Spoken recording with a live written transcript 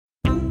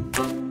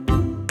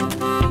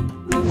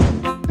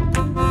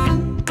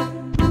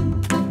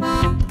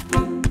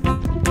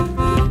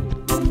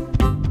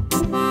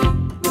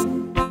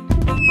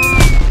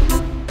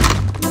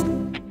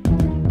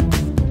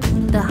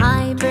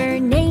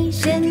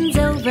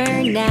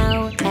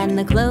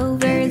the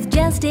clovers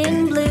just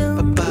in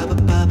bloom.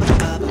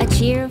 A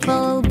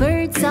cheerful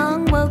bird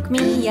song woke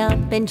me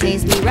up and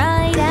chased me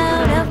right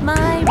out of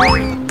my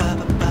room.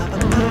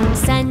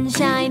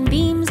 Sunshine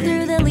beams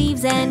through the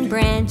leaves and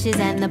branches,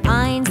 and the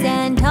pines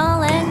stand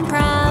tall and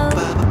proud.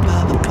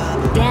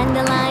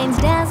 Dandelions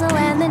dazzle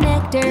and the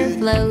nectar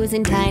flows,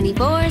 and tiny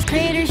forest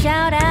critters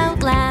shout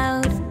out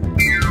loud.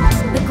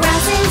 The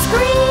grass is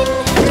green,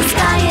 the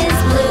sky is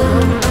blue,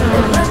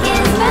 the brook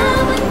is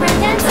bound with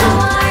friend, and so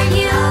are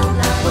you.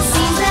 We'll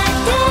seize that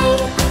day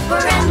for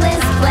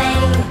endless play.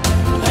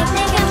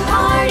 Picnic and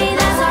party,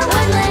 that's our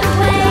woodland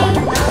way.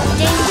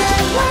 Danger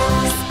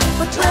lurks,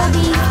 but we'll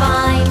be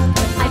fine.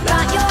 I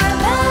brought your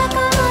back,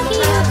 I'm lucky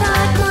you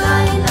got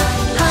mine.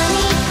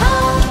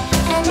 Honeycomb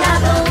and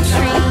apple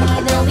tree,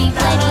 there'll be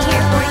plenty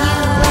here for you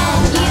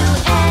and you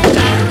and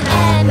you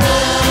and me.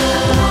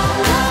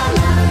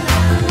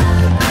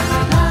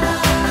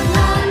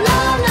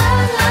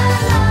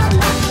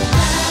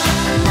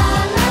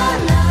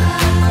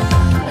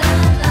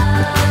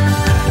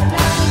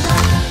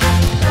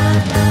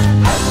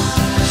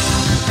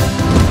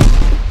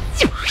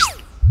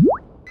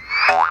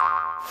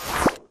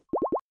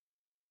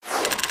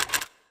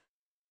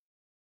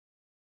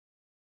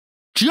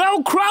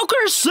 Joe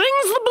Croker sings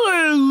the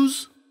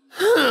blues.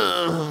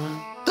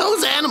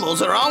 Those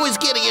animals are always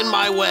getting in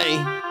my way.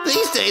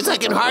 These days I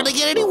can hardly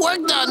get any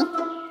work done.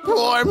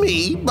 Poor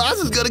me. Boss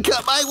is gonna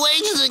cut my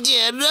wages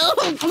again.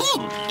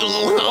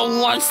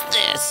 What's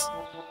this?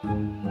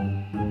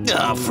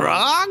 A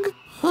frog?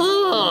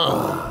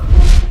 Help!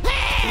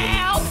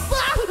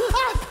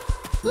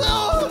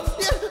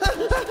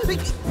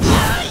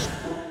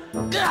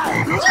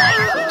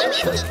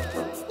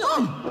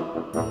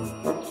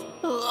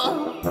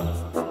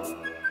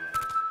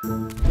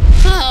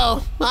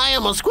 Oh, I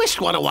almost squished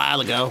one a while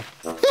ago.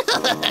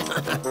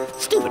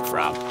 Stupid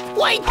frog.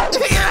 Wait!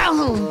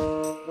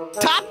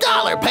 Top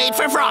dollar paid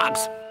for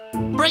frogs.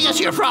 Bring us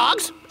your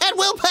frogs, and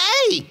we'll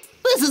pay.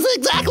 This is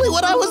exactly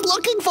what I was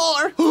looking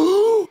for.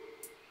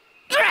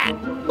 Drat!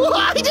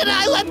 Why did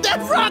I let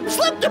that frog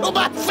slip through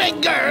my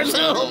fingers?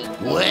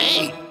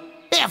 Wait,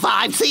 if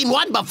I've seen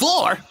one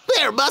before,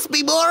 there must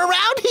be more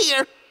around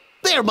here.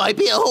 There might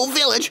be a whole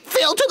village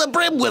filled to the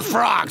brim with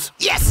frogs.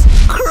 Yes,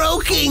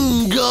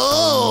 croaking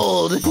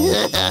gold.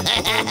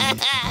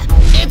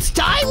 It's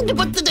time to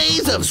put the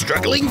days of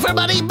struggling for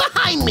money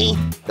behind me.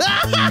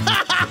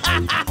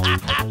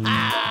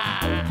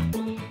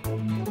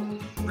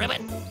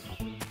 Ribbit,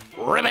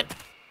 ribbit,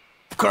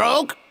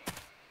 croak.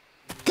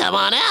 Come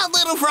on out,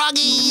 little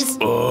froggies.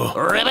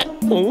 Ribbit.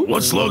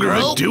 What's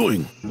Loggerhead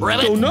doing?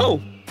 Ribbit. Oh no,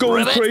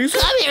 going Ribbit. crazy?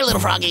 Come here, little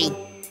froggy.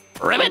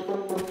 Ribbit.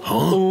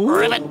 Huh?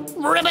 Ribbit.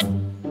 Ribbit.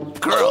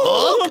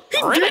 Croak.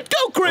 He Ribbit. did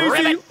go crazy.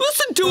 Ribbit.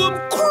 Listen to him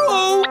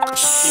croak.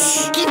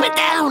 Shh, keep it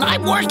down.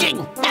 I'm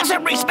working. Have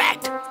some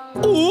respect.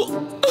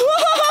 Listen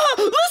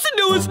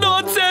to his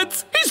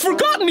nonsense. He's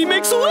forgotten he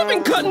makes a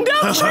living cutting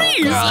down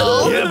trees.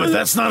 Yeah, but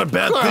that's not a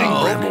bad thing,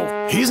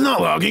 Brimble. He's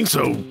not logging,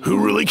 so who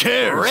really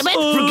cares? Ribbit.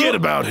 Forget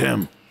about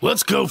him.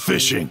 Let's go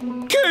fishing.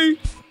 Okay.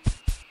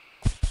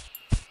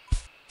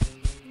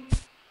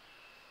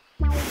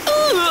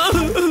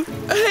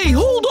 Hey,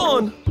 hold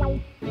on.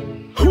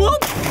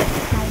 Whoop.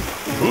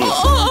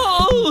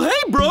 Oh,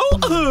 hey, bro.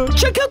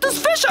 Check out this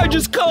fish I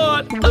just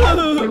caught.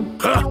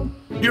 Huh?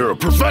 You're a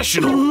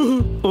professional.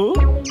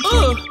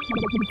 Huh?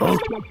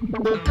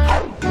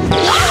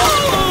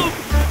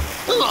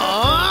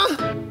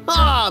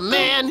 Aw,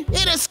 man,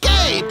 it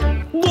escaped.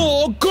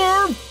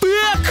 Logger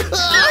Bick.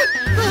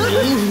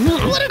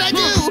 What did I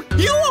do?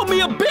 You owe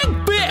me a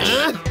big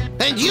fish.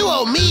 And you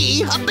owe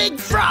me a big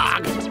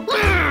frog.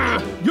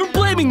 You're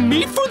blaming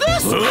me for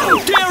this? How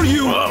dare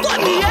you?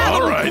 Let me at him,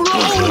 all right. bro.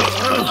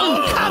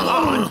 Come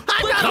on,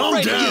 I'm not Calm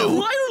afraid of down. you.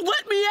 Why you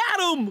let me at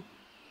him?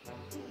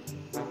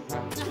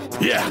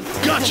 Yeah,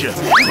 gotcha.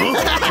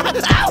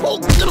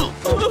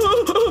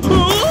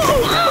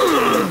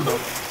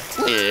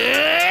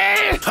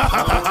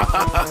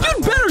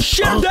 You'd better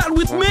share that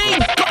with me.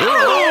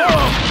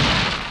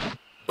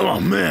 Oh,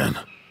 man.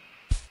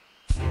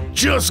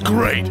 Just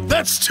great.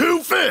 That's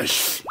 2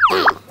 fish.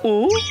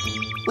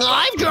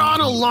 I've drawn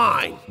a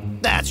line.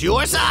 That's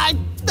your side,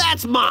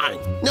 that's mine.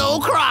 No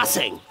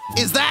crossing.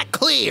 Is that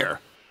clear?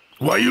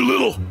 Why, you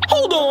little...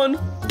 Hold on.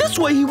 This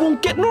way he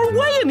won't get in our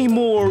way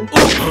anymore.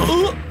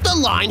 The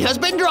line has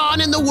been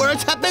drawn and the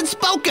words have been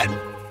spoken.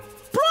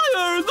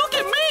 Briar, look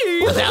at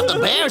me. Without the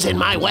bears in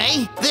my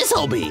way,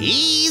 this'll be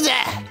easy.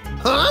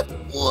 Huh?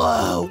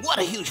 Whoa, what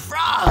a huge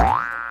frog.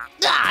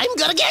 I'm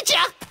gonna get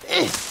ya.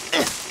 Hey,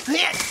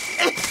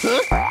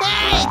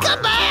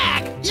 come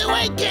back! You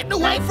ain't getting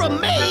away from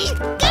me!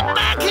 Get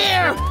back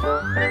here!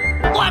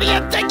 What do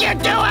you think you're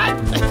doing?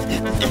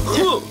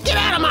 Get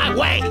out of my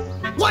way!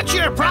 What's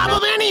your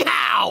problem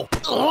anyhow?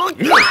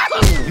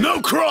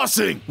 No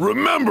crossing!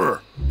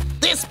 Remember!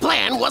 This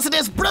plan wasn't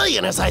as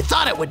brilliant as I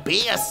thought it would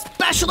be,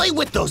 especially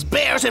with those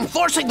bears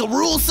enforcing the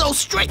rules so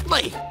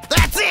strictly.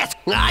 That's it!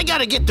 I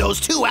gotta get those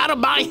 2 out of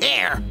my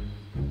hair.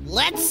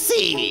 Let's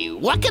see,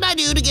 what can I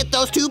do to get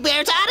those 2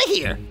 bears out of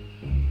here?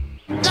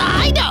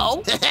 I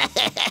know!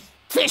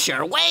 Fish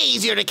are way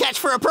easier to catch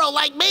for a pro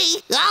like me.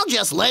 I'll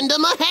just lend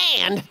them a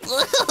hand.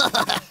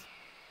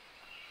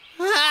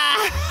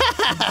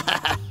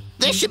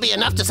 This should be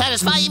enough to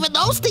satisfy even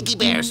those stinky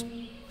bears.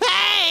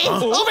 Hey,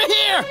 over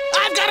here!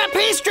 I've got a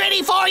piece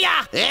ready for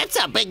ya!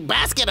 It's a big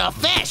basket of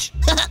fish.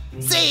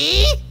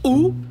 See?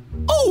 Ooh.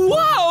 Oh,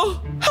 wow!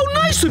 How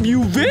nice of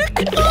you,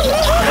 Vic!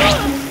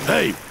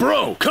 Hey,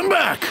 bro, come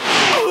back!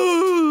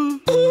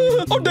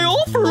 Are they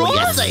all for us?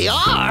 Yes, they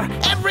are!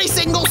 Every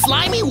single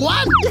slimy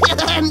one!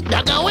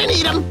 Now go and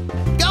eat them!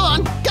 Go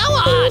on, go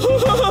on!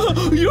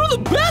 You're the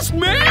best,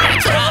 man!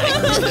 That's right!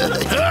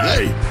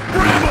 Hey,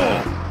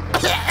 Bramble!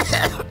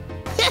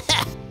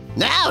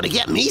 Now to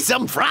get me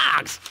some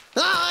frogs!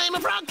 I'm a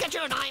frog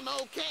catcher and I'm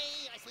okay.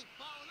 I sleep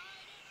all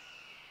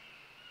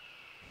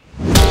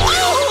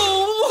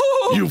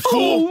night. You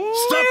fool!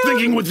 Stop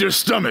thinking with your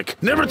stomach!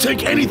 Never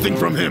take anything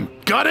from him!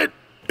 Got it?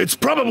 It's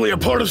probably a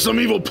part of some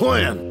evil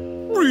plan.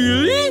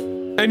 Really?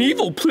 An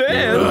evil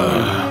plan?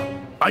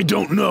 I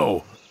don't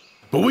know,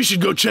 but we should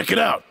go check it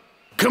out.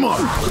 Come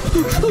on.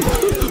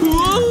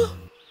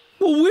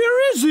 Well,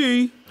 where is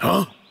he?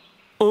 Huh?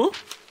 Huh?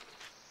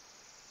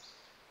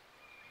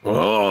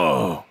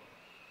 Oh.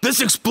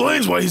 This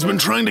explains why he's been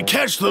trying to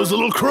catch those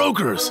little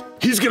croakers.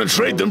 He's gonna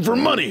trade them for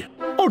money.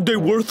 Are they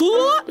worth a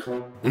lot?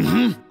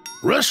 Mm-hmm.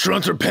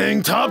 Restaurants are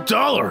paying top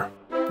dollar.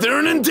 They're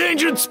an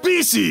endangered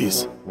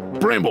species.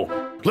 Bramble,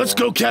 let's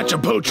go catch a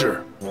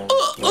poacher.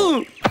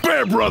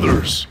 Bear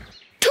Brothers!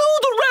 To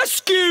the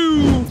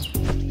rescue!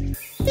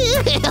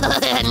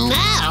 And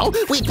now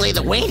we play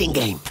the waiting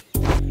game.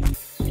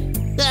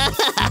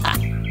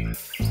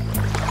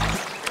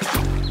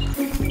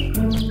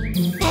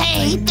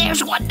 Hey,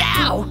 there's one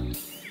now.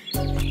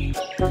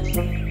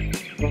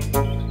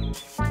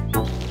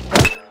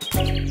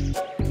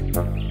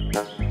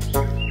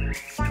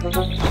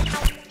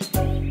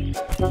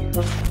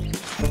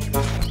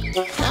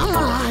 Come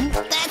on,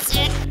 that's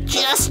it.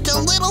 Just a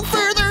little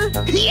further.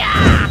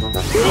 Yeah!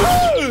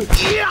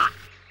 Yeah!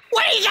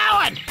 Where are you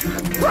going?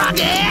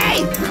 Froggy!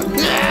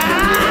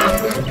 Yeah!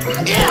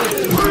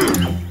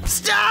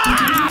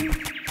 Stop!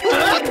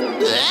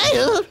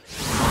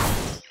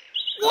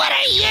 What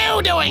are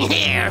you doing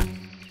here?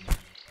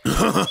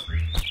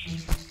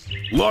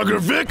 Logger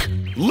Vic,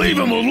 leave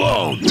him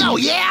alone! Oh,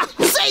 yeah?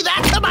 Say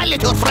that to my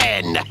little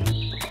friend!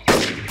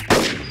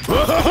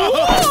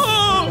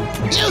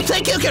 You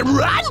think you can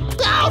run?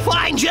 I'll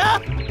find you!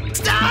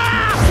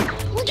 Stop!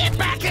 Get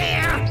back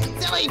here,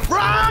 silly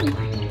frog!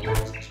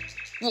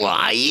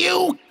 Why,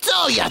 you?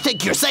 So you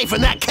think you're safe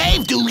in that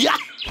cave, do ya?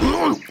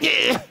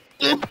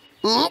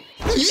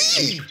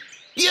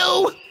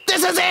 You!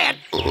 This is it!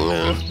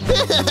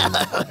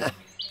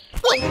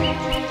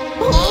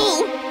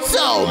 Oh,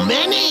 so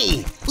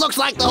many! Looks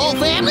like the whole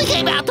family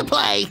came out to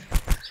play.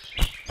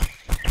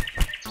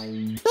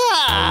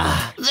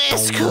 Ah,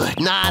 this could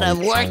not have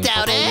worked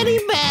out any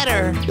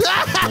better.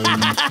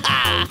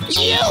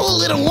 You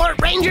little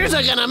wart rangers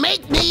are gonna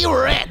make me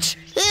rich.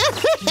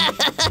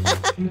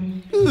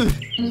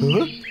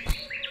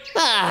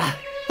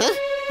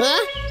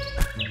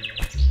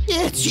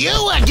 It's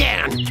you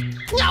again.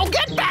 Now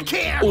get back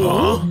here.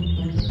 Huh?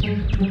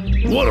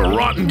 What a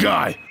rotten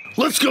guy.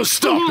 Let's go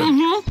stop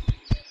him.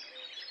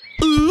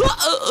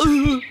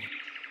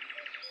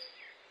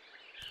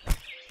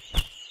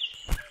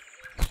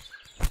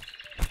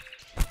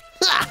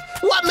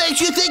 What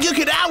makes you think you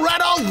can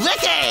outrun old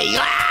Vicky?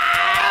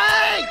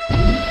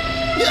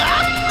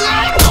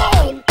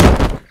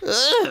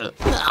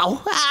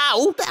 Ow,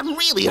 ow, that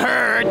really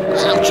hurt.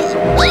 Ouch.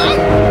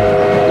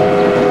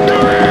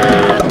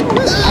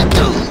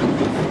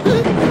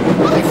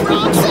 My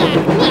frog sack.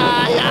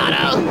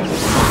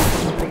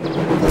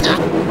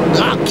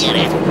 I'll get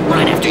it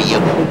right after you.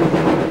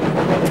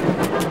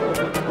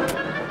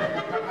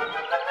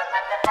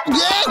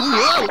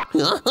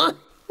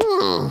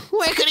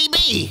 Where could he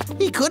be?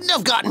 He couldn't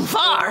have gotten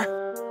far.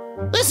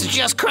 This is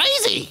just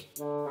crazy.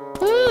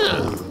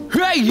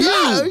 Hey,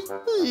 you!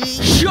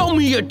 Show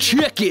me your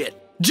ticket!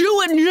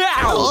 Do it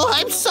now! Oh,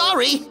 I'm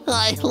sorry.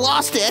 I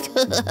lost it.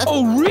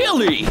 Oh,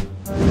 really?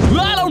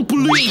 I don't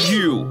believe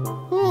you!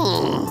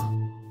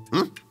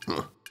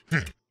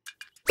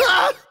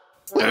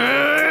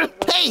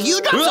 Hey, you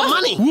dropped some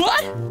money.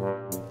 What?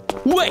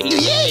 Wait!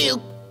 Yeah.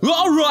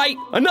 All right,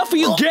 enough of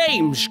your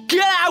games.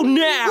 Get out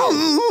now!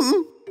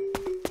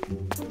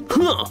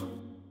 Huh?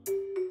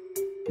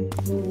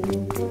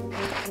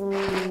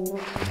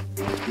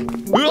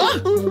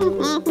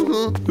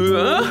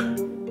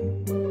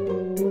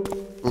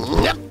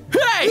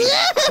 Hey!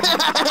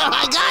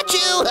 I got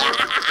you.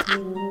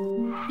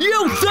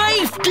 You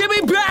thief! Give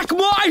me back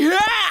my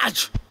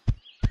hat!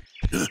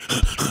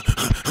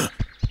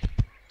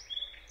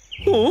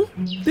 Oh,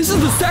 this is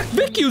the sack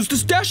Vic used to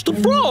stash the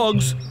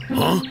frogs.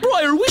 Huh?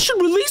 Briar, we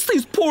should release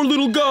these poor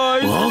little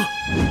guys. Huh?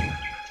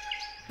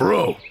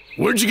 Bro,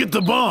 where'd you get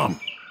the bomb?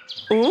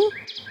 Huh?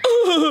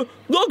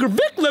 Logger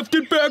Vic left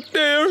it back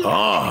there.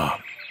 Ah,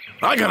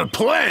 I got a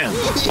plan.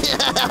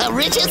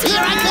 Riches, here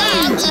I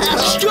come.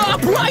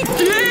 Stop right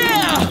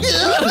there!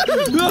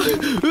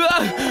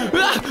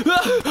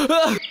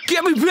 Give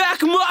Give me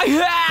back my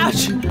hat!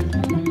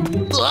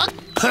 Look,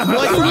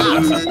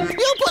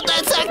 you put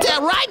that sack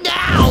down right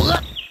now!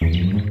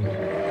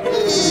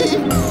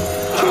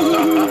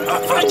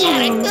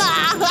 Forget it!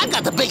 I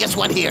got the biggest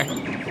one here.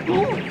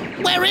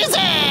 Where is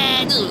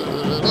it?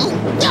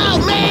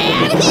 Oh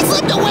man, he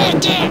slipped away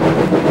again!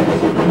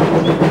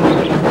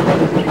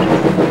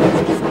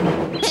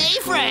 Hey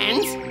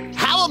friends,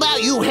 how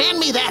about you hand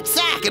me that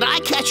sack and I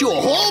catch you a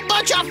whole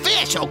bunch of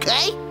fish,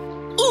 okay?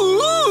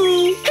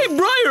 Ooh! Hey,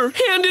 Briar,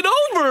 hand it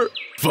over!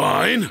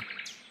 Fine.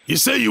 You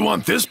say you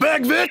want this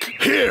bag, Vic?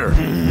 Here.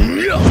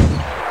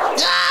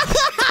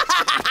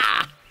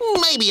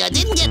 Maybe I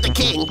didn't get the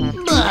king,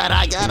 but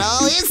I got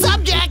all his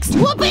subjects.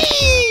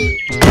 Whoopee!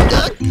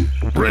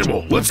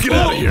 Rainbow, let's get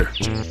out of here.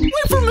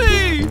 Wait for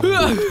me!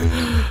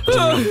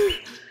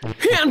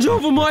 Hand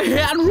over my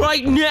hat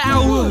right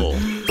now!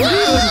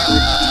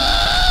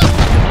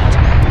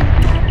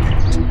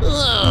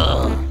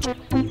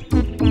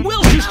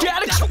 We'll just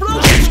add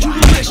explosives to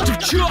the list of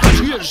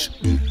charges!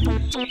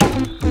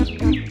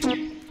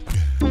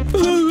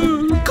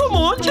 Come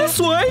on, this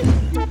way!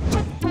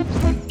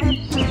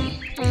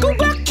 Go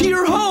back to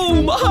your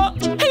home!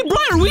 Hey,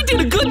 Briar, we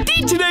did a good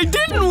deed today,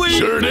 didn't we?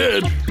 Sure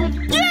did.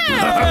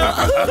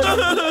 Yeah!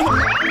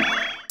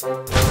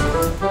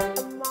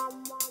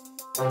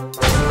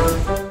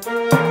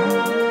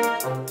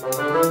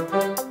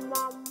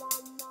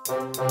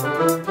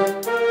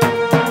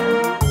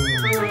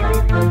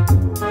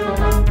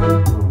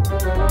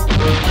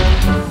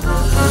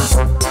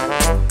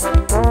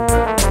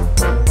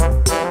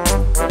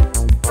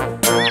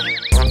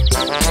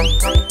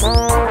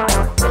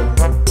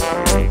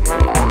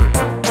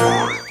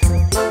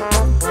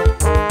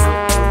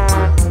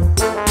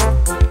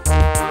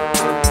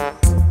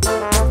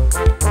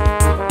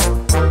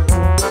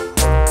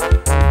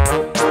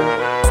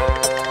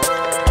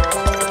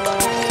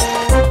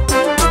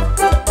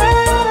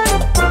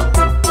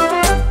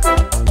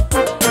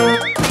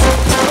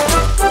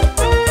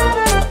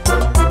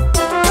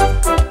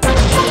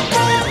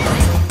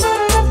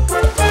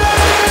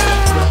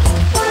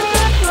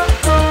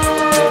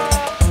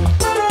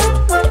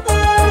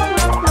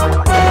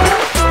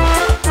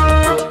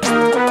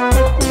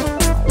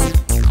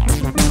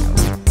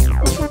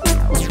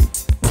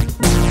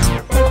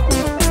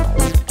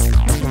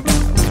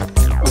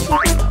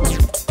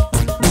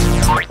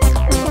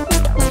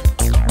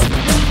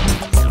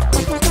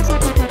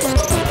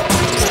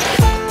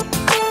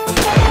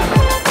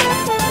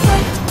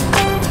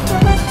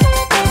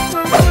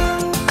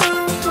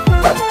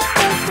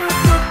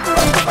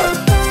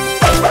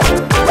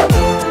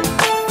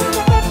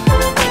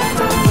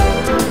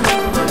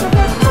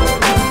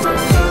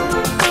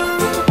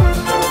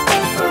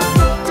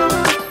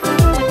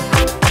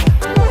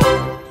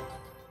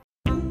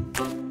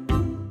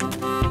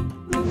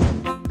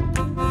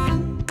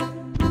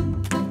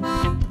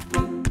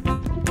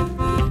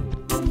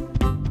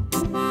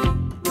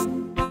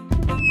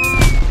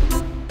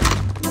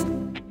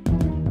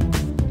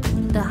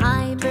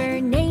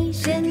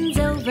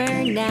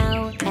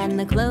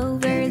 the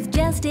clover's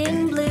just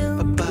in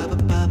bloom.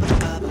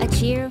 A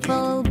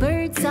cheerful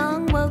bird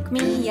song woke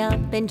me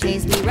up and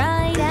chased me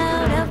right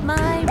out of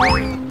my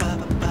room.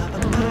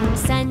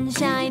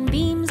 Sunshine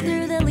beams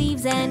through the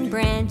leaves and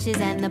branches,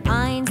 and the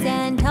pines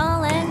stand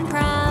tall and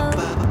proud.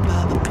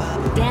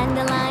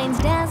 Dandelions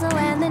dazzle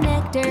and the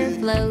nectar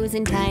flows,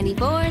 and tiny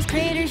forest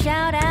critters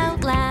shout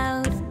out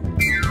loud.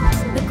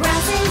 The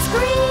grass is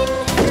green,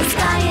 the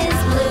sky is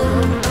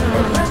blue,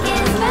 the brook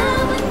is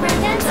found with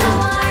friend, and so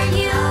are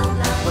you.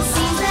 We'll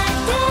seize that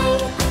day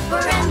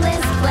for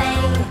endless play,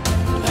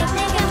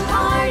 picnic and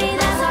party,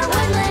 that's our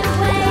woodland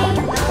way.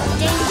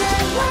 Danger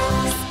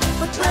lurks,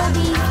 but we'll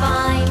be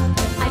fine.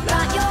 I've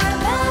got your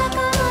back,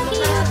 I'm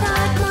lucky you've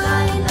got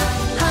mine.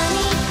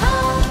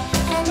 Honeycomb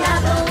and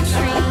apple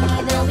tree,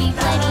 there'll be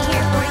plenty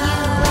here for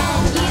you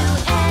and you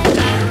and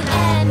you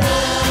and me.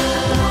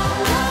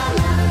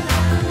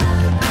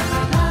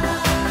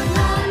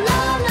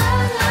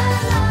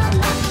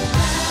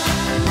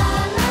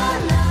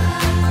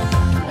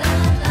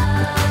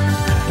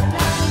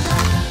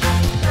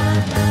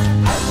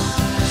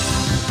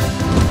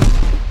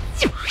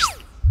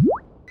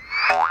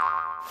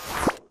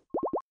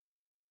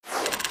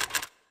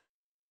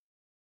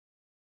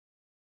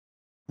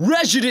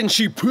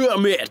 Residency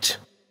permit!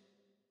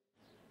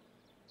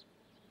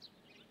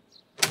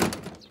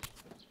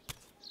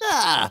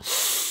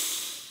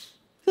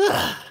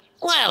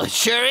 Well, it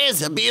sure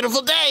is a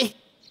beautiful day.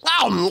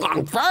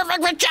 Oh,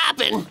 perfect for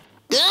chopping.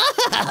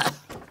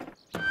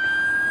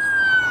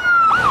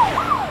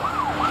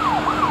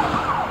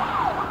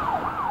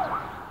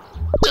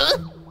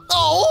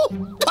 Oh,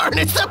 darn,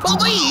 it's the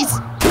police.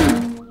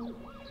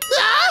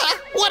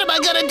 What am I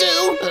gonna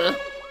do?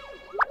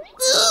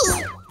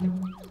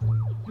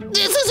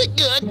 This isn't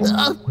good.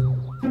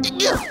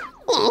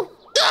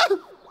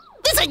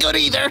 This ain't good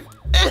either.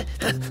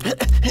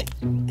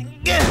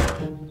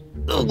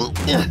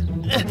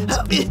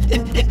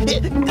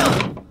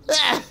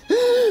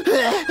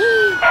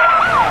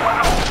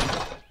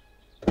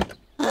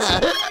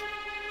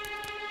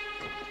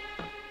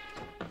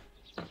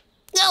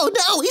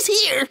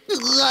 here.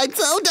 I'm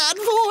so done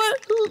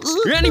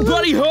for.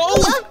 Anybody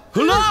home?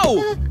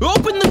 Hello?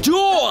 Open the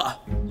door.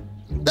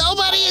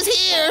 Nobody is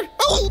here.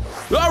 Oh.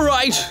 All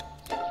right.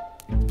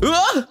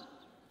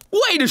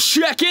 Wait a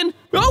second.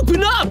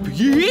 Open up.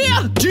 You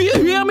hear? Do you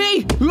hear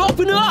me?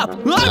 Open up.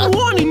 I'm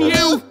warning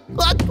you.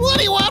 What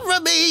do you want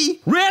from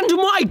me? Random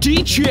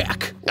ID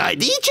check.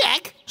 ID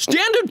check?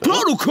 Standard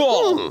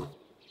protocol.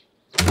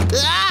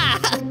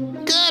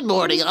 Good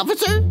morning,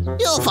 officer.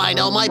 You'll find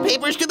all my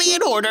papers to be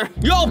in order.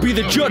 You'll be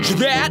the judge of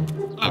that.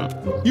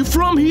 You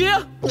from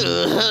here?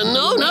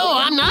 No,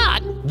 I'm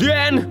not.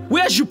 Then,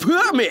 where's your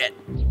permit?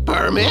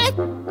 Permit?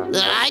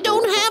 I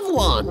don't have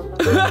one.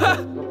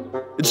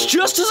 It's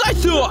just as I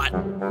thought.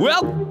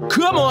 Well,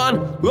 come on,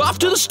 off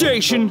to the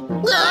station.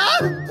 No,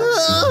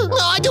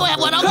 I do have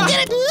one. I'll go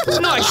get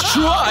it. Nice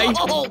try.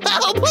 Oh,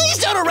 please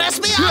don't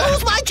arrest me. I'll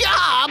lose my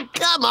job.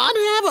 Come on,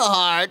 have a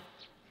heart.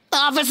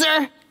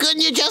 Officer,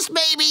 couldn't you just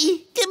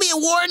maybe give me a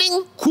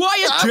warning?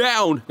 Quiet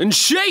down and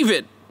shave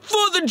it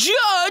for the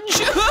judge.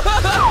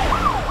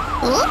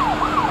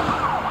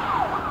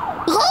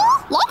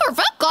 Logger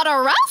Vic got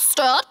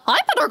arrested. I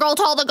better go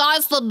tell the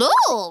guys the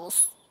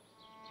news.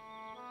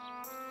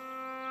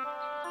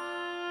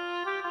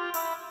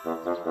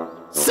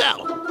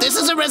 So, this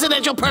is a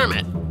residential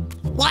permit.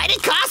 Why'd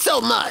it cost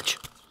so much?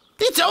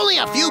 It's only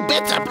a few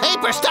bits of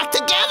paper stuck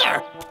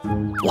together.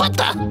 What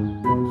the?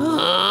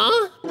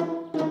 Huh?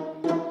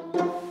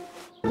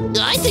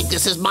 I think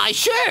this is my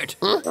shirt.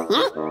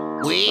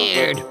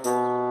 Weird.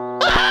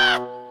 Ah!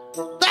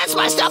 That's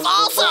my stuff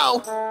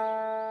also!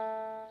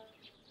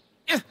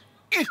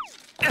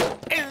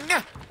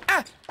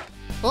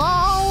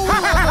 Oh,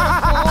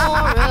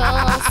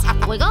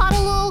 forest. We gotta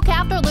look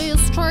after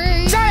these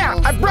trees. Saya,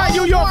 I brought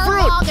you your fruit.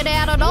 No more logging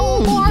and no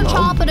more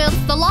chopping. It's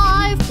the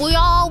life we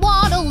all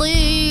want to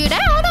lead.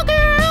 And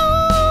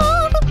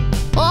again,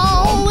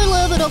 oh, we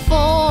live in a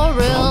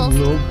forest.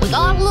 We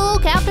gotta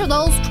look after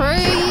those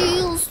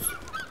trees.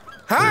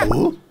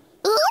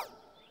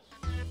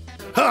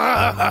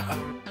 Huh?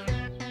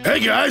 Hey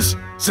guys,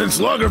 since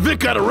Logger Vic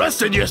got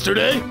arrested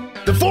yesterday,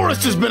 the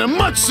forest has been a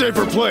much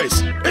safer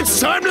place. It's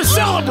time to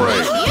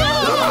celebrate!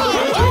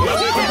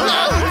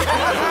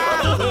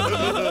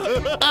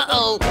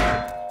 Uh-oh.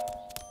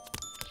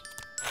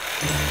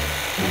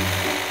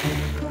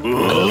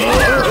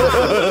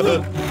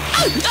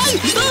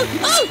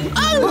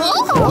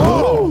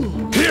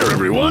 Here,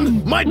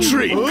 everyone, my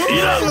treat. Eat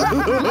up!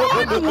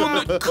 I'm the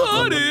one that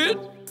caught it.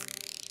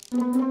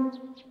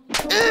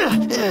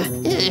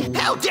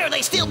 How dare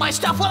they steal my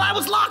stuff while I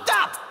was locked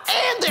up?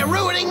 And they're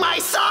ruining my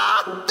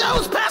saw!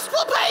 Those pests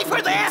will pay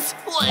for this!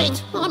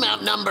 Wait, I'm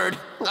outnumbered.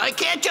 I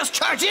can't just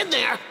charge in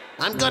there.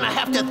 I'm gonna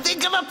have to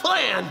think of a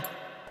plan.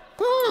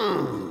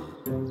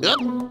 Yep.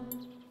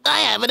 I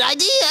have an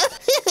idea.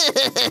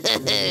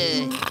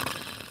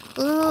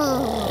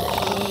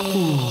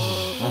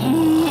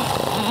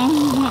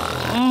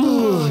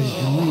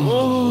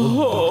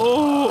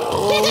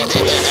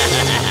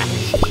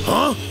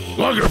 Huh?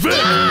 Logger Vic!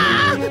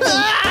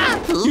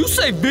 You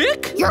say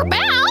Vic? You're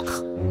back.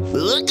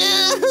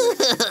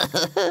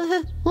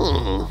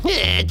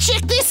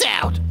 Check this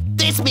out.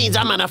 This means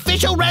I'm an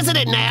official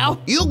resident now.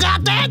 You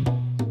got that?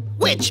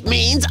 Which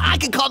means I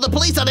can call the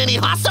police on any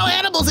hostile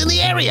animals in the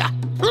area.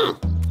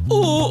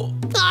 Oh.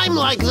 I'm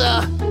like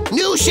the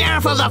new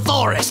sheriff of the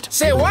forest.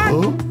 Say what?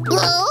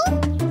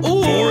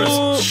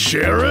 Forest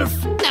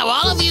Sheriff? Now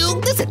all of you,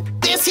 listen.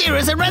 This here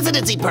is a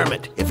residency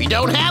permit. If you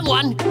don't have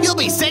one, you'll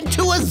be sent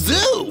to a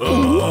zoo.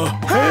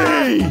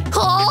 Hey!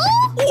 Huh?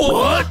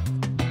 What?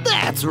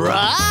 That's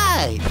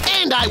right.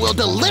 And I will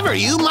deliver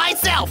you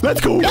myself. Let's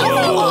go!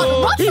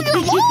 Everyone, run for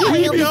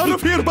your lives. Out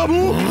of here,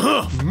 Babu!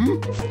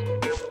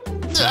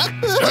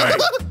 Hey.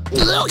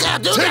 Look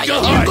out, do Take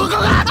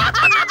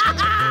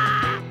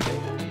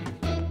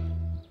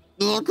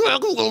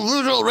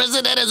Usual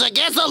resident is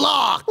against the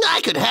law.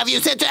 I could have you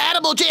sent to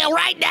animal jail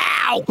right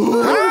now.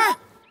 Huh?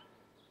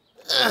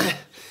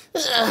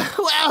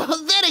 Well,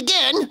 then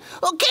again,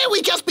 can't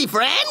we just be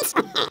friends?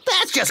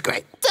 That's just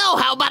great. So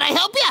how about I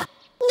help you?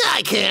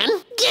 I can.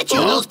 Get you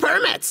those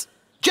permits.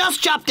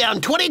 Just chop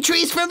down 20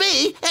 trees for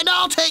me, and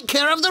I'll take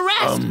care of the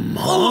rest.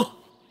 Huh?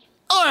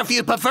 Or if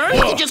you prefer,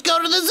 you can just go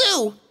to the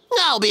zoo.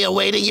 I'll be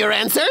awaiting your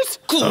answers.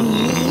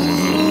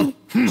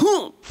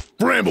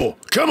 Bramble,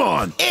 come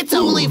on! It's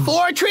only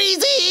 4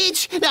 trees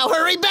each. Now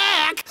hurry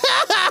back.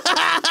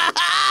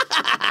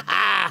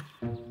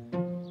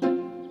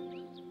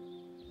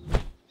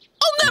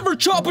 I'll never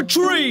chop a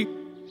tree.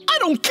 I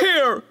don't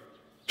care.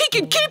 He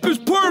can keep his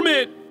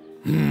permit.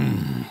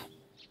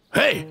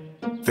 Hey,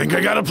 think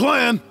I got a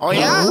plan. Oh,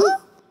 yeah?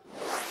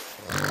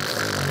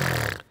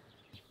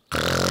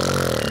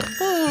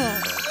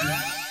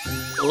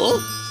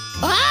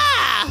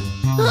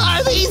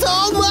 Are these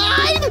all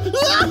mine?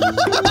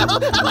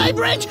 I'm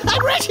rich!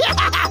 I'm rich!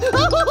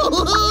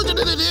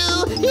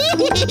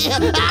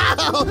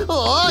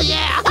 Oh,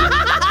 yeah!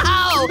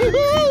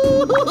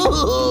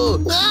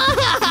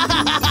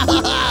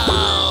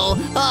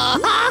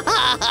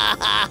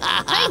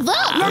 Hey,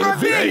 look.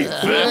 Hey,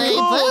 Vic.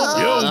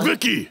 Yo,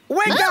 Vicky.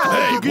 Wake up!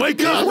 Hey,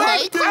 wake up.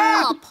 Wake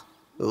up!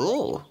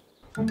 Ooh.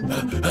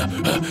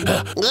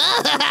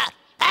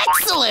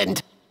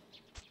 Excellent!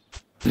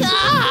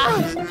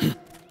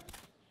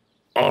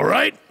 All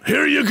right,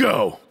 here you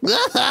go. Wait!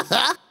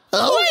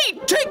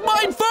 Take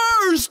mine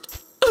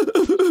first!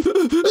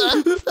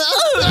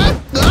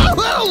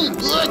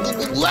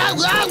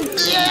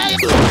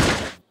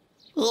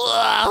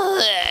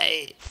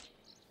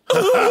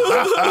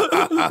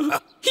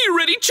 He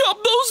already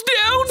chopped those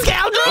down?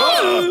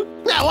 Scoundrel!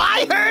 Now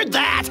I heard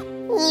that!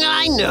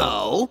 I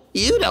know.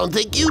 You don't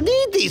think you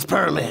need these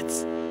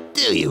permits.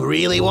 Do you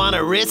really want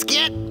to risk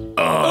it?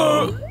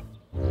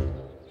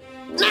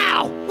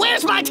 Now,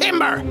 where's my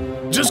timber?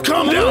 Just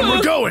calm down,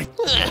 we're going.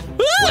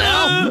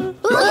 Well...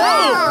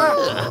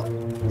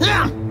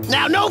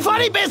 now, no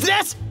funny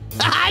business!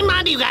 I'm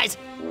on to you guys.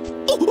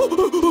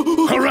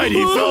 All right,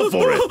 he fell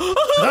for it.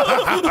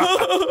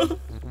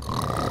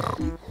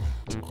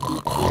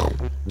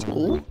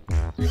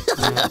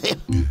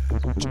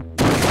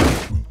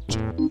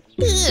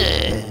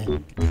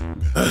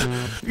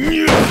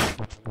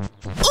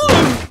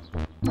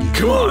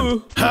 Come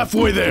on,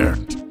 halfway there.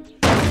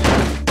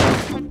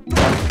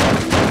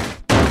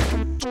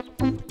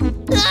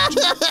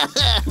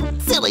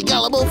 Silly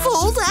gullible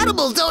fools,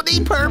 animals don't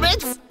need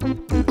permits.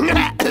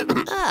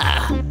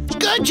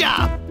 Good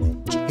job.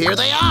 Here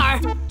they are.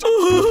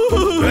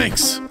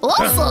 Thanks.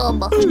 Awesome!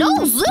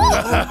 No zoo!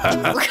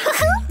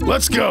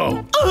 Let's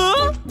go.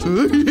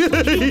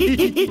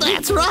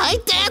 That's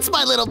right. Dance,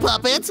 my little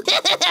puppets.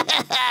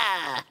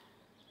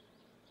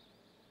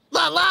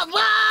 La la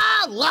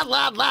la la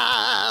la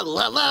la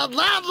la la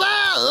la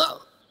la.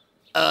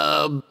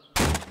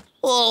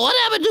 Well, what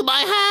happened to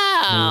my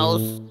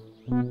house?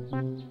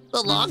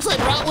 The logs I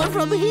brought were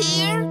from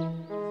here?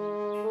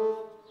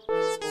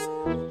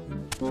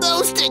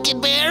 Those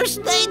stinking bears,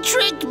 they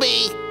tricked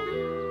me.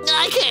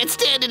 I can't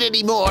stand it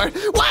anymore.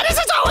 Why does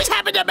this always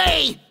happen to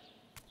me?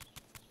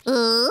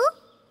 And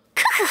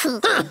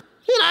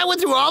I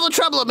went through all the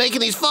trouble of making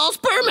these false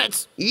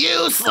permits.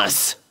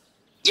 Useless.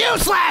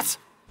 Useless!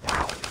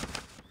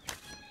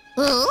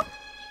 No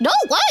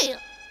way!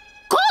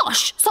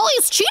 Gosh,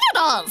 Sully's cheated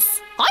us!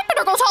 I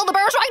better go tell the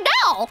bears right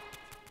now!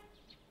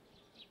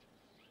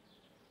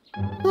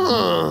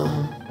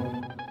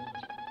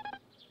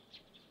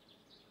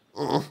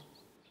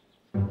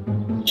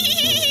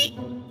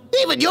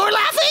 Even you're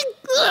laughing?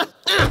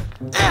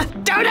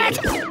 Darn it!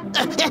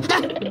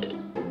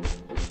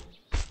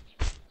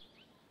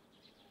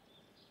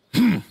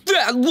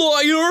 That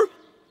liar!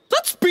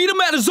 Let's beat him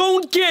at his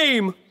own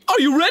game! Are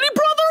you ready,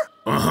 brother?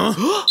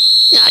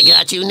 I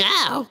got you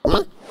now.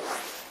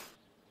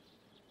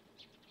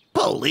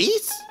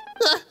 Police?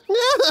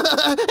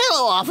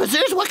 Hello,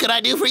 officers. What can I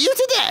do for you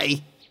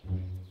today?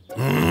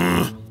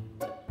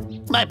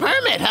 My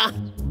permit, huh?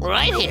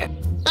 Right here.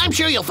 I'm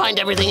sure you'll find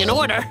everything in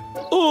order.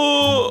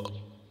 Archie!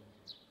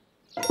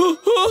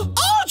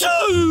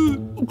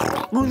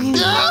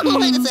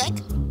 Wait a sec.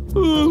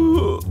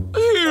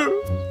 Here.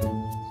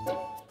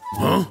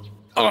 Huh?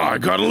 Oh, I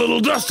got a little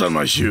dust on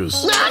my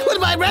shoes. Not with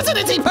my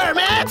residency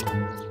permit!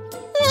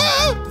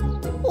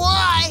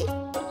 Why?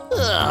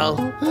 Oh.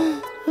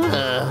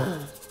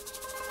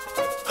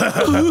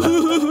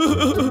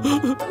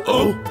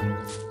 Oh.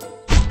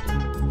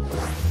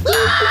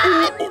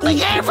 Be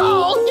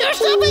careful! You're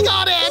stepping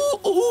on it!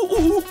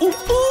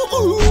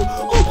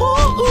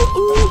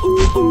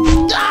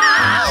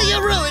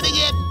 You're ruining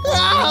it!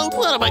 Oh,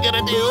 what am I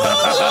gonna do?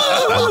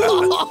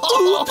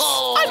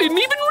 I didn't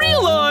even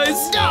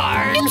realize!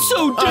 Darn! It's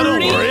so Don't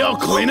dirty! worry, I'll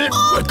clean it.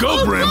 Let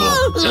go, Bramble.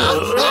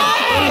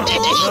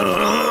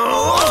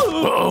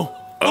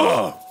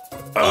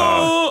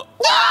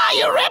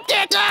 You ripped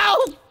it!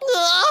 Oh,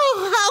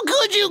 how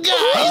could you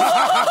guys?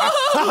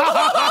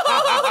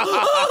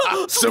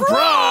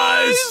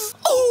 Surprise!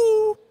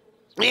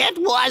 It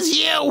was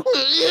you!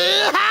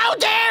 How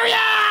dare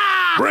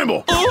ya!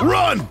 Bramble,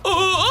 run!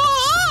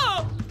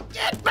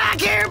 Get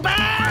back here, bear!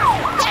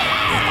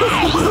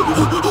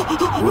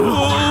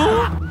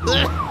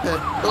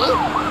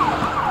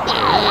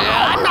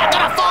 I'm not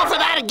gonna fall for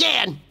that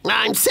again!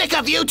 I'm sick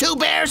of you two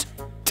bears!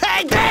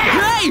 Take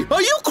that! Hey,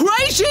 are you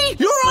crazy?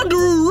 You're under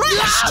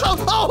arrest!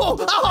 Oh,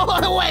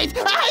 wait!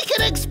 I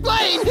can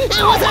explain!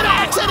 It was an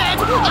accident!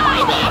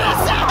 I'm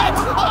innocent!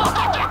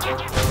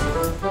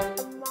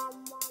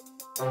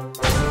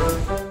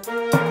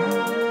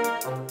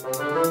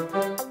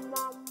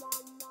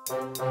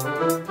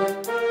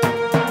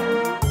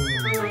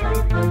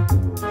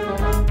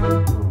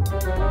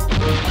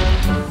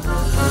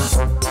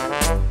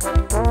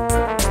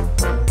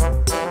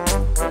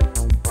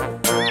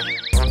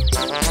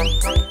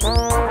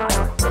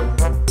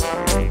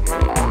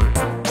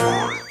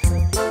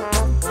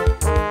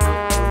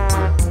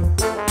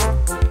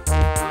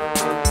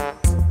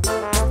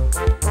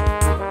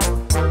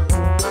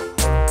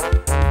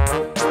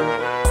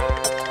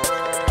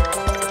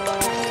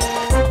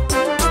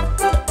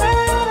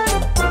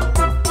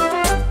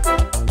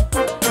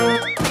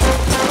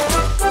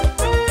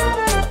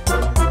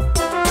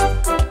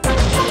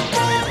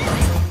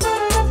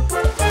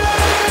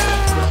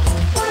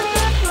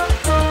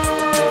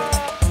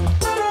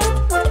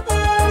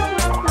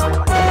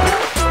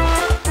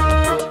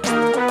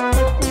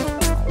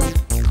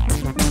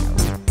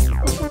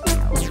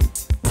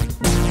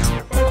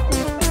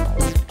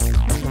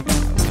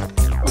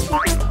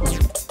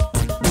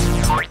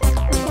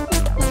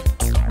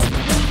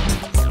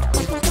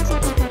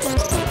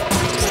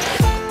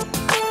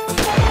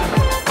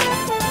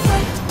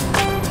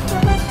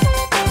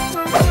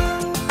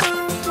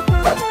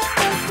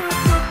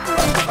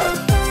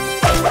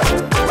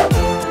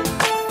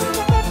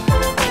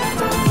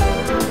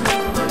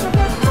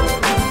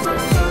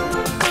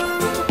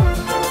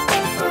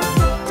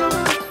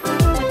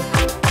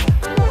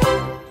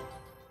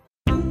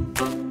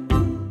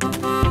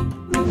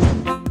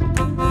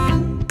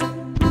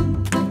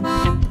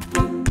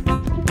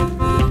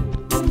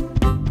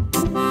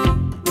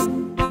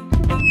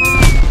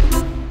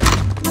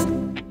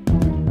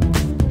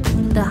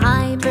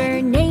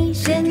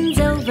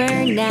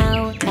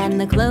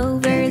 the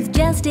clover's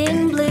just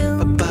in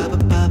bloom.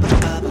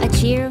 A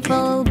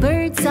cheerful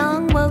bird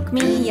song woke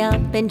me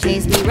up and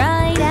chased me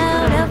right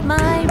out of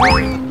my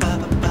room.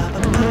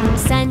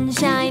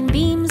 Sunshine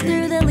beams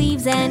through the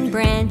leaves and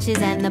branches,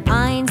 and the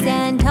pines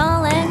stand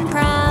tall and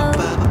proud.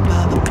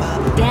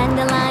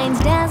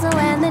 Dandelions dazzle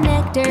and the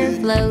nectar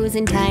flows,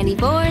 and tiny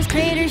forest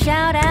critters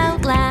shout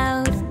out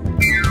loud.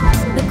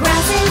 The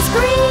grass is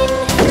green,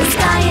 the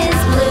sky is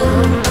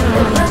blue,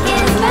 the brook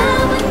is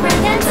bound with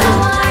friends, and so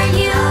are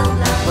you.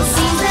 We'll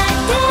seize that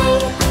day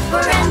for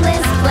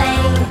endless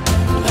play.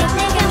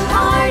 Picnic and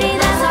party,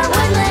 that's our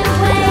woodland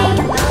way.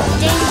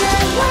 Danger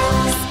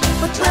lurks,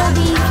 but we'll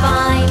be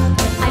fine.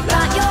 I've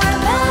got your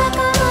back,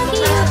 I'm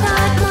lucky you've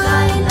got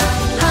mine.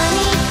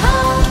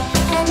 Honeycomb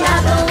and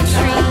apple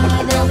tree,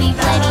 there'll be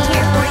plenty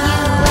here for you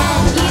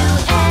and you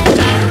and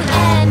you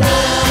and me.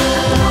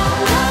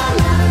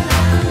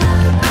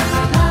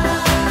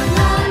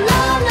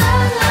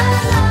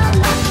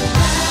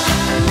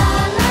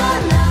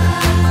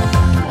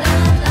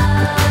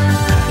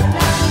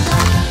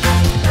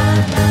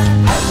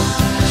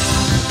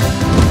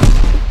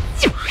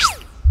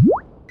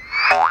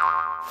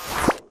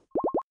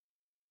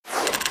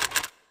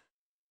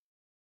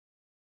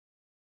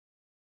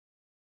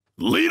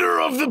 Leader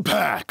of the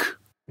pack.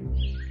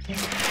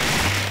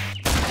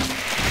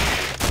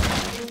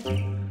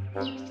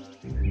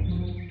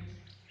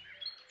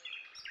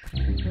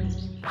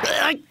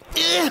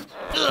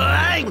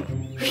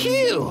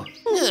 Phew.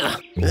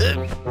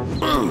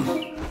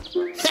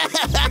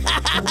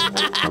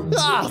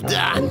 All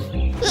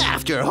done.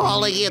 After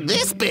hauling in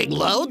this big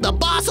load, the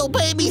boss will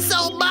pay me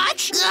so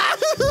much.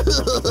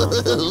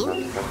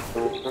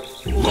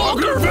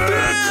 Longer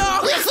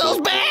back! It's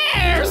those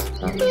bears!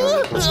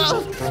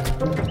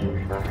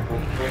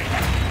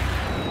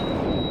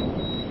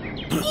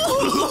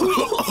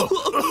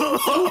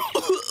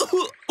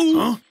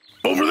 Huh?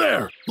 Over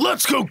there!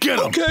 Let's go get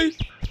him! Okay.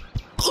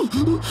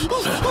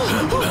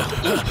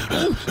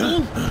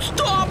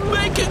 Stop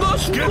making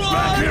us Get run!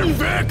 back here,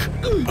 Vic!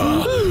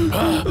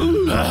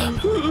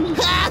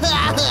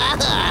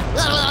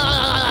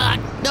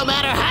 No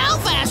matter how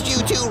fast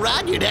you two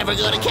run, you're never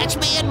going to catch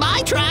me in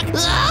my truck.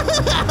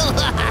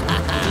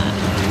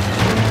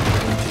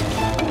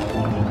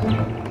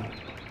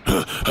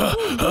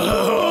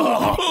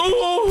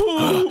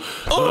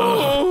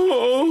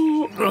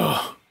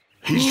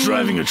 He's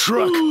driving a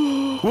truck.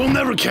 We'll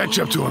never catch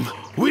up to him.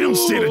 We don't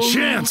stand a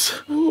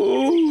chance.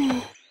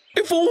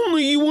 If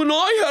only you and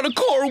I had a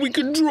car we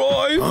could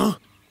drive.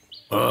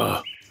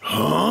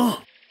 Huh?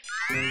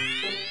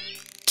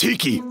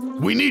 Tiki,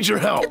 we need your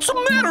help. It's a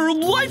matter of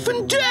life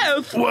and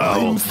death.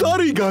 Well, I'm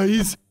sorry,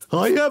 guys.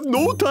 I have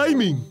no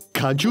timing.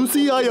 Can't you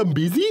see I am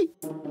busy?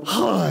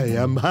 I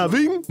am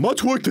having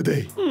much work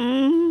today.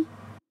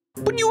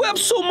 But you have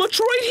so much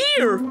right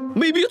here.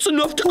 Maybe it's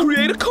enough to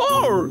create a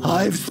car.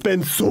 I've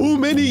spent so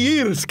many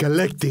years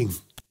collecting.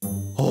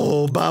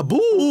 Oh,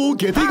 Babu,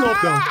 getting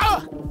off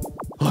now.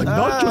 I'm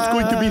not just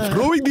going to be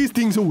throwing these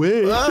things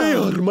away. They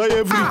are my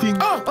everything.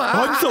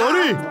 I'm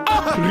sorry.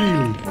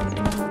 Really?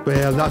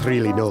 Well, not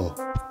really, no.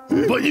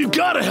 but you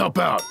gotta help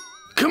out.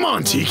 Come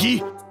on,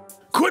 Tiki.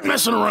 Quit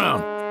messing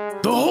around.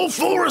 The whole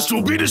forest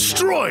will be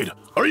destroyed.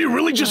 Are you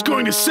really just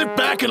going to sit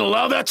back and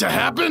allow that to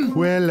happen?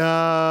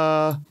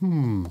 Well,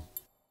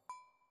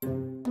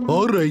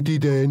 Alrighty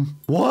then.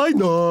 Why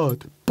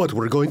not? But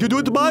we're going to do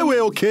it my way,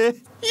 okay?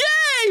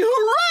 Yay!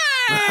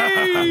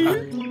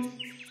 Hooray!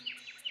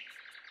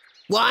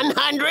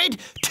 100,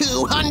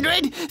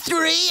 200,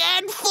 300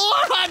 and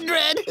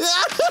 400!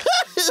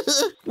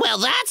 Well,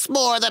 that's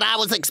more than I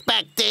was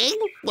expecting.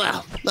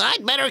 Well,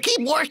 I'd better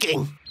keep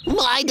working.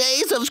 My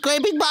days of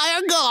scraping by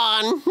are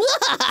gone.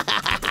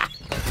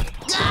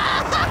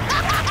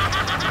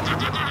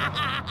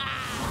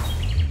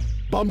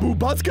 Bamboo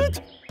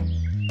basket?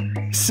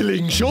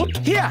 Slingshot?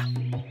 Here!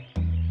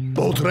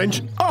 Bolt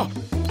wrench? Oh!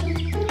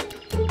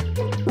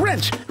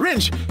 Wrench!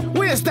 Wrench!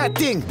 Where's that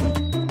thing?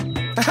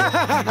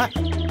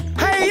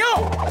 Hey,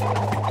 yo!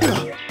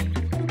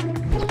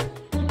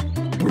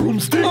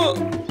 Broomstick?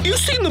 You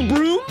seen the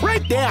broom?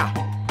 Right there!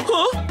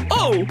 Huh?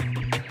 Oh!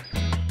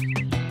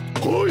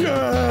 Oh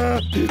yeah!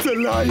 It's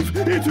alive!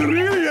 It's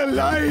really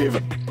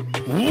alive!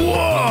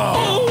 Whoa!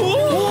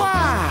 Oh!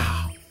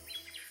 Wow!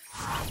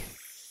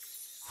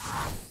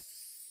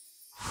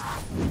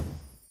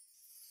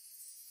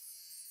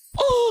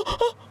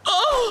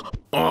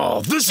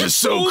 Oh, this is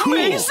so cool!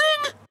 Amazing!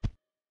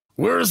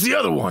 Where is the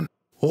other one?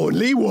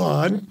 Only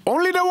one.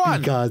 Only the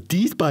one! Because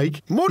this bike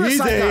is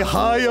Motorcycle. a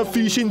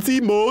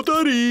high-efficiency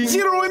motoring.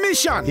 Zero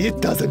emission!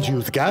 It doesn't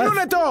use gas. None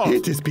at all.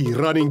 It is be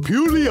running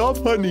purely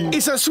off honey.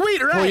 It's a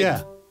sweet ride! Oh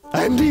yeah.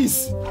 And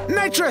this.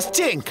 Nitrous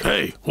tank!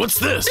 Hey, what's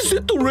this? Is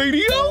it the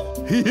radio?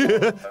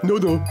 Yeah. No.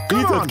 It's a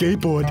on.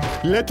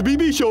 skateboard. Let me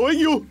be showing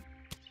you.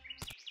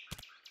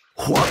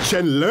 Watch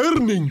and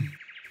learning.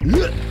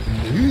 Huh?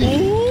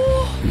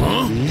 Oh.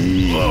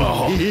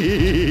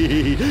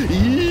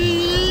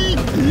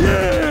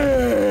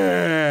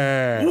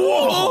 Yeah.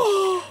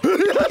 Whoa!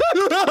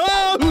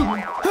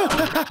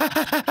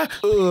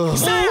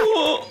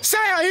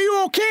 Saya, are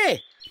you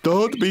okay?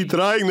 Don't be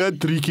trying that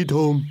trick at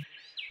home.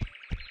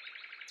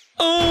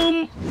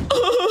 I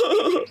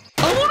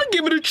want to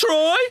give it a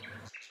try.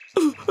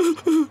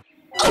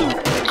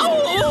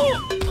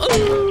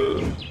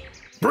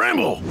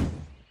 Bramble!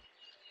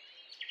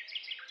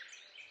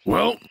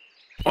 Well,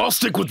 I'll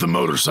stick with the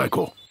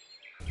motorcycle.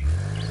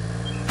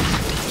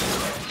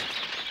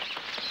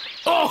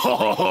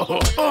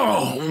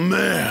 Oh,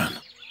 man.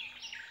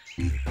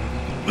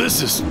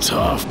 This is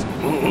tough.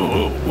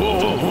 Look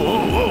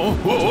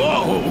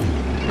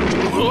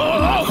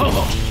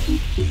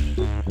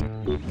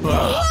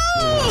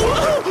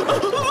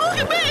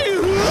at me!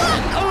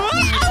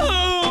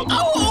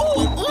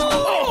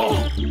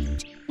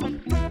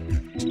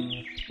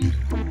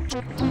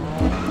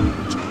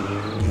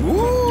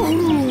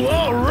 Woo!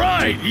 All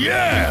right,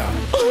 yeah!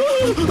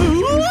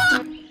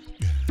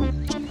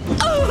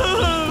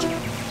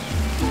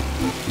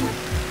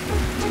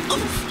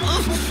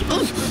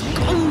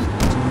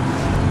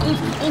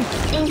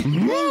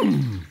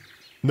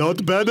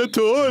 Not bad at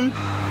all.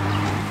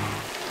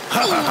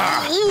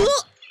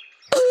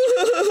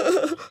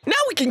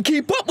 Now we can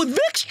keep up with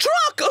Vic's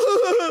truck!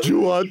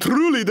 You are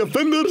truly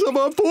defenders of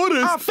our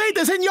forest. Our fate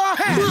is in your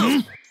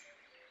hands.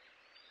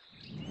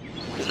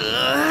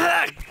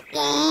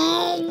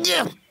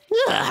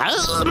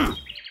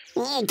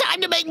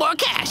 Time to make more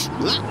cash.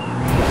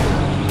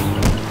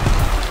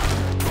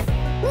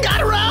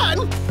 Gotta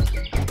run.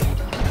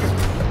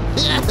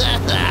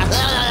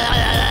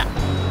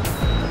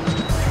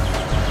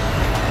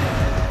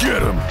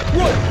 Get him!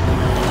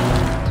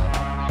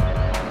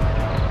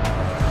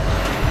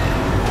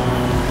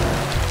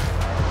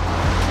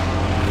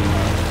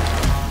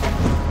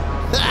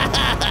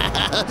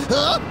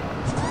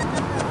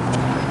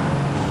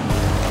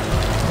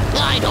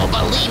 I don't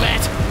believe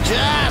it.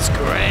 Just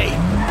great.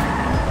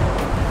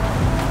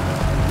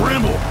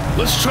 Bramble,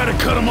 let's try to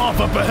cut him off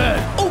up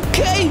ahead.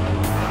 Okay!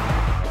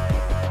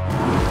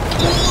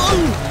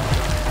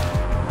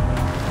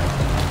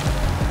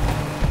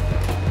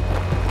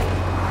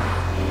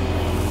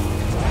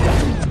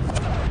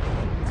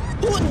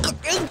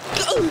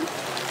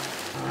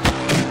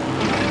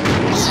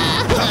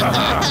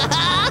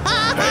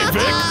 Hey,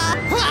 Vic!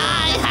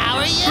 Hi, how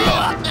are you?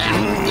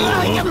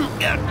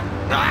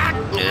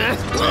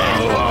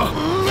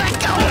 Let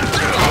go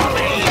of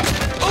me.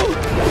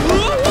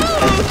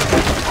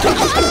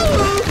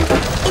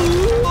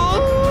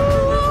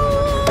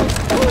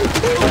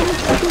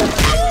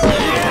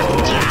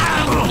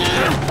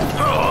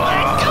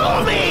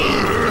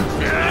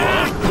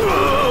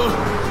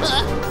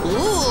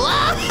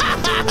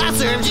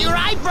 Serves you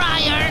right,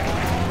 Briar.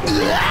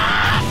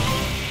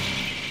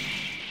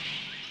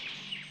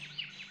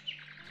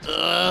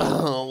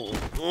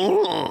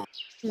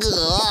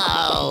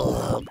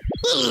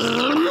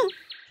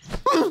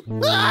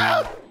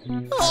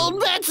 Oh,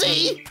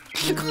 Betsy!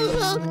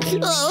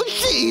 Oh,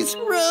 she's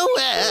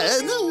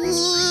ruined.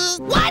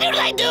 Why did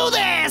I do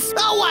this?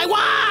 Oh,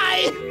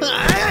 why?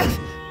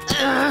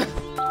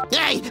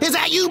 Hey, is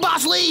that you,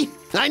 Boss Lee?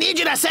 I need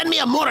you to send me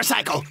a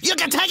motorcycle. You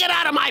can take it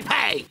out of my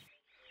pay.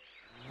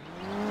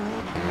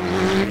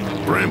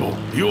 Bramble,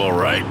 you all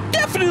right?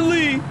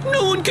 Definitely!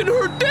 No one can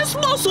hurt this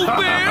muscle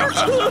bear!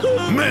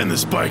 Man,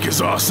 this bike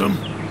is awesome.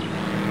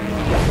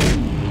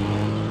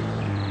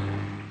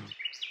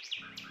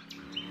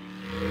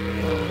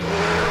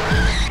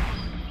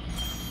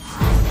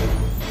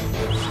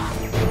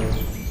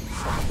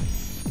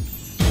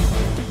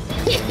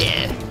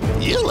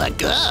 You look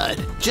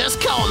good.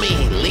 Just call me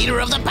leader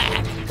of the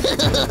pack.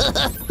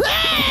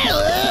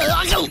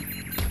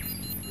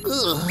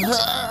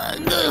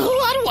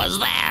 What was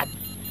that?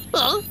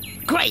 Huh?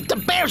 Great, the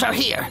bears are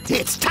here.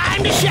 It's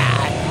time to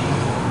shine.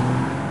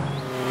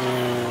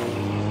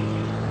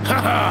 Ha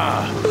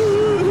ha!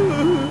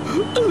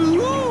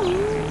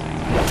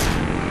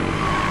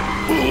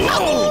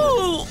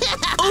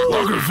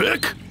 Walker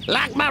Vic?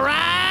 Like my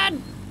ride?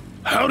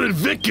 How did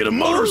Vic get a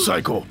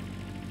motorcycle?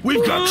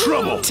 We've got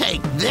trouble.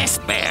 Take this,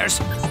 bears.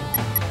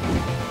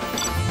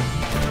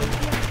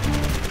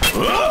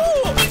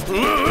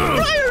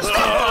 Briar,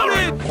 step on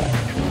it!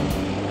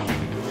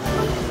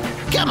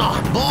 Come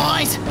on,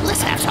 boys.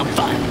 Let's have some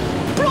fun.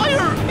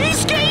 Briar, he's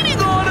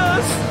skating on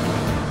us!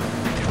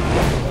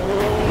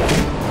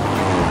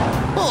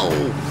 Oh.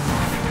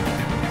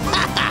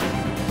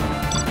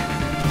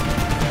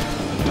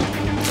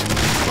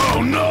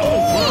 Oh no!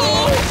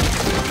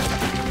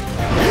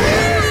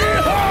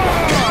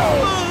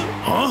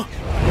 Huh?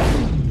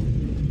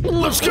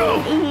 Let's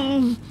go!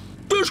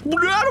 This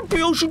banana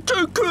peel should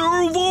take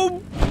care of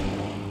him!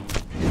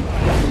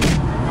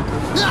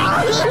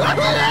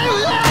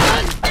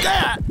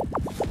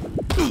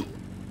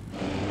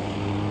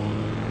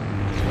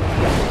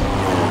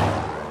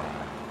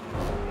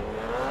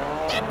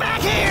 Get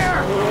back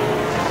here!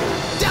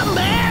 Dumb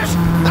bears!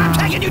 I'm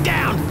taking you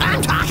down!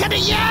 I'm talking to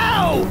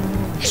you!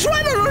 He's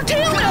right on our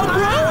tail now,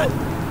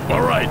 bro!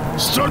 All right,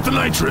 start the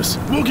nitrous.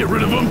 We'll get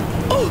rid of him.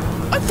 Oh,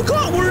 I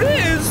forgot where it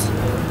is!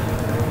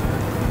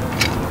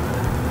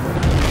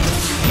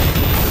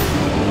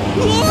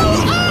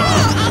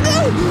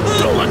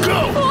 Don't let go!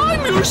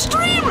 I'm your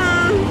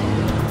streamer!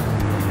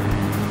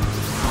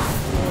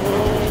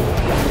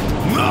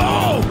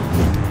 No!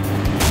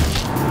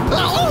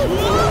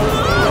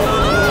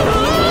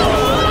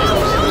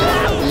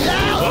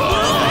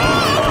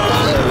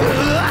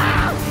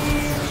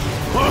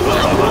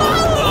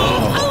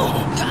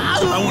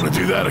 I want to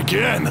do that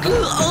again.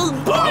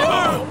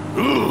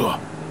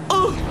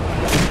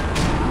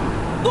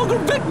 Uncle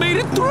Vic made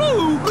it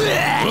through!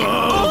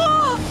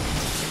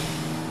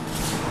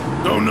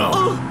 Oh no,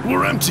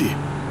 we're empty.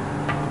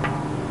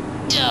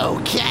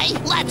 Okay,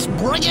 let's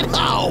bring it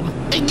home.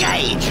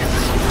 Engage!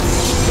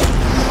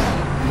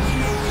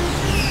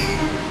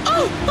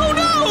 Oh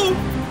no!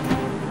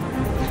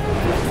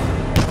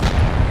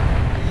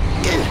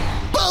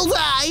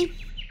 Bullseye!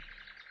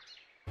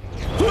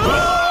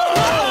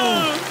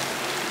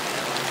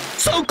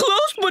 So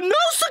close, but no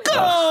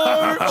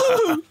cigar!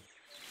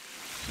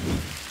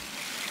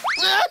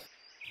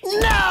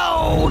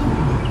 No!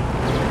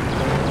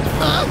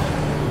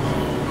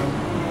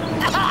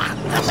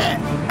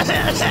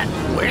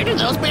 Where did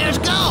those bears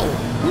go?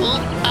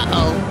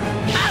 Uh-oh.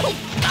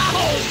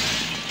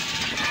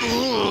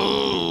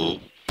 Ow!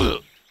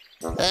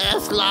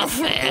 That's not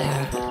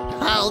fair.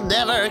 I'll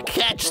never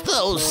catch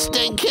those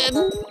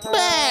stinking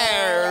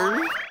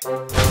bears.